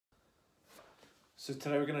So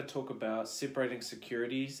today we're going to talk about separating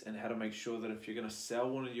securities and how to make sure that if you're going to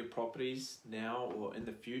sell one of your properties now or in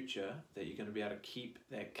the future, that you're going to be able to keep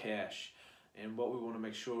that cash. And what we want to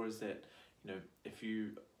make sure is that, if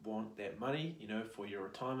you want that money, for your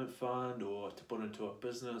retirement fund or to put into a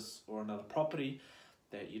business or another property,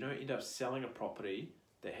 that you don't end up selling a property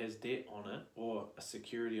that has debt on it or a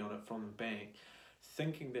security on it from the bank,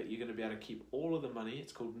 thinking that you're going to be able to keep all of the money.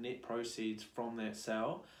 It's called net proceeds from that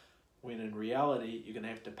sale, when in reality you're going to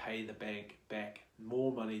have to pay the bank back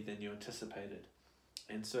more money than you anticipated.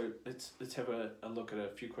 And so let's have a look at a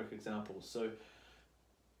few quick examples. So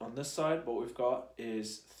on this side, what we've got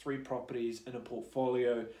is 3 properties in a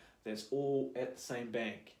portfolio that's all at the same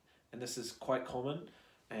bank, and this is quite common.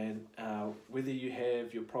 And whether you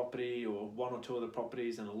have your property or 1 or 2 other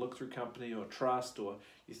properties in a look-through company or trust, or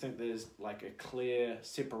you think there's like a clear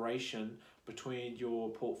separation between your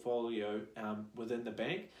portfolio within the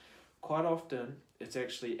bank, quite often it's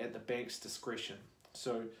actually at the bank's discretion.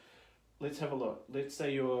 So let's have a look. Let's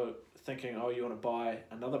say you're thinking, oh, you want to buy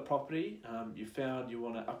another property. You found you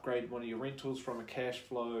want to upgrade one of your rentals from a cash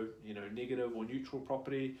flow, negative or neutral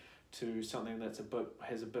property to something that's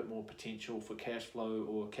has a bit more potential for cash flow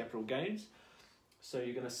or capital gains. So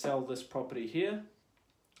you're going to sell this property here,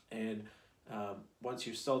 and once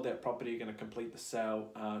you've sold that property, you're going to complete the sale,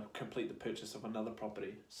 complete the purchase of another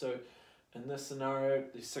property. So in this scenario,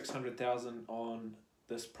 there's 600,000 on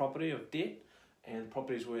this property of debt, and the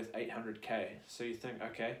property's worth 800K. So you think,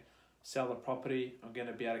 okay, sell the property, I'm going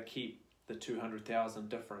to be able to keep the 200,000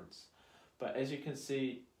 difference. But as you can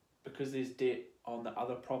see, because there's debt on the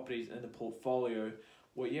other properties in the portfolio,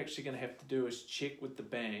 what you're actually going to have to do is check with the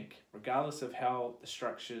bank, regardless of how the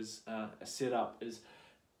structures are set up, is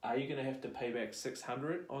are you going to have to pay back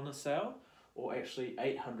 600 on the sale or actually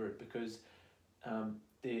 800? Because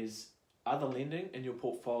there's other lending in your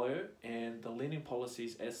portfolio, and the lending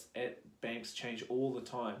policies at banks change all the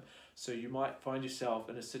time. So you might find yourself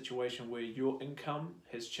in a situation where your income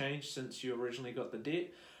has changed since you originally got the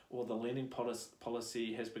debt, or the lending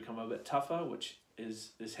policy has become a bit tougher, which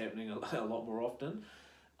is happening a lot more often.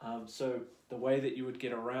 So the way that you would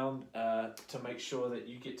get around to make sure that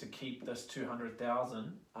you get to keep this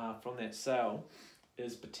 200,000 from that sale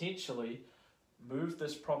is potentially move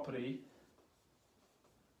this property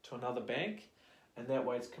to another bank, and that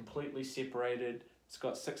way it's completely separated. It's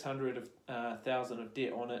got 600,000 of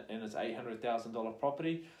debt on it, and it's $800,000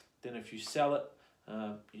 property. Then if you sell it,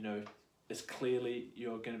 it's clearly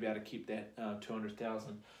you're going to be able to keep that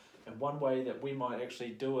 200,000. And one way that we might actually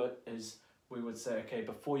do it is we would say, okay,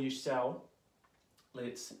 before you sell,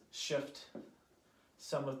 let's shift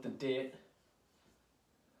some of the debt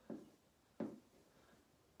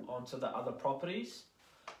onto the other properties.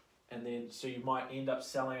 And then, so you might end up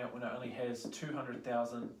selling it when it only has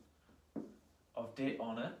 200,000 of debt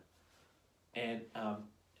on it. And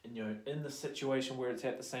in the situation where it's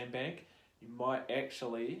at the same bank, you might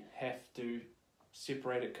actually have to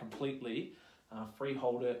separate it completely,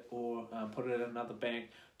 freehold it, or put it in another bank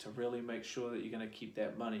to really make sure that you're going to keep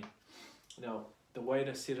that money. Now, the way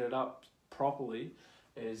to set it up properly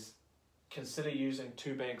is consider using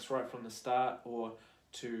 2 banks right from the start, or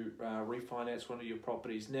to refinance one of your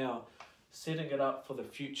properties now, setting it up for the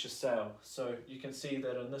future sale. So you can see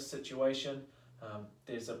that in this situation,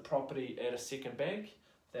 there's a property at a second bank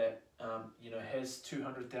that has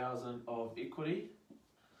 200,000 of equity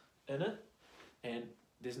in it, and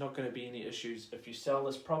there's not going to be any issues. If you sell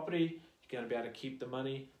this property, you're going to be able to keep the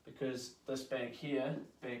money, because this bank here,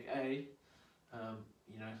 Bank A,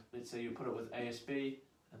 let's say you put it with ASB,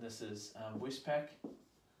 and this is Westpac.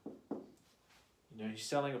 You're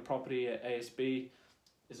selling a property at ASB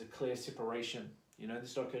is a clear separation.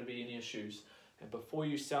 There's not going to be any issues. And before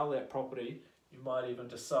you sell that property, you might even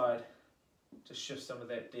decide to shift some of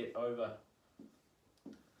that debt over.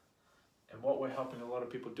 And what we're helping a lot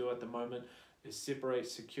of people do at the moment is separate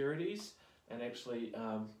securities and actually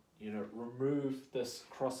remove this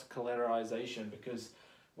cross-collateralization, because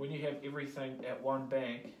when you have everything at one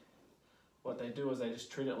bank, what they do is they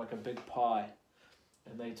just treat it like a big pie.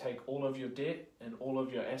 And they take all of your debt and all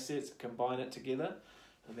of your assets, combine it together,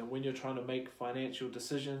 and then when you're trying to make financial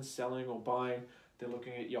decisions, selling or buying, they're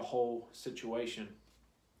looking at your whole situation.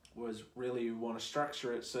 Whereas really you want to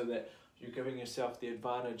structure it so that you're giving yourself the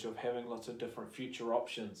advantage of having lots of different future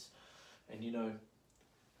options. And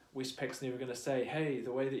Westpac's never going to say, hey,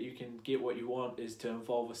 the way that you can get what you want is to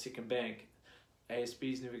involve a second bank.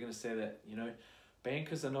 ASB's never going to say that.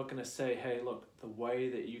 Bankers are not going to say, hey, look, the way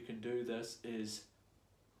that you can do this is,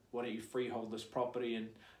 why don't you freehold this property and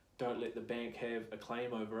don't let the bank have a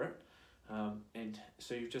claim over it. And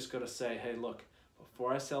so you've just got to say, hey, look,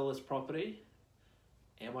 before I sell this property,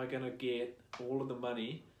 am I going to get all of the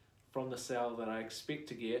money from the sale that I expect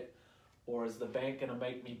to get, or is the bank going to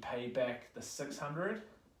make me pay back the 600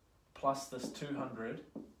 plus this 200?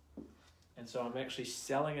 And so I'm actually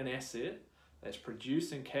selling an asset that's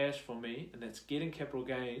producing cash for me and that's getting capital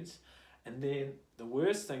gains. And then the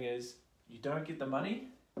worst thing is you don't get the money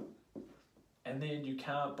and then you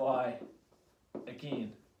can't buy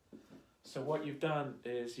again. So what you've done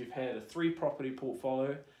is you've had a 3-property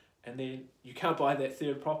portfolio and then you can't buy that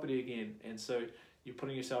 3rd property again. And so you're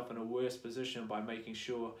putting yourself in a worse position by making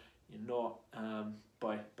sure you're not,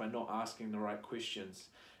 by not asking the right questions.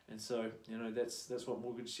 And so, that's what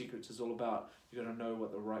Mortgage Secrets is all about. You've got to know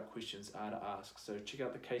what the right questions are to ask. So check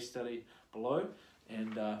out the case study below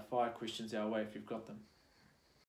and fire questions our way if you've got them.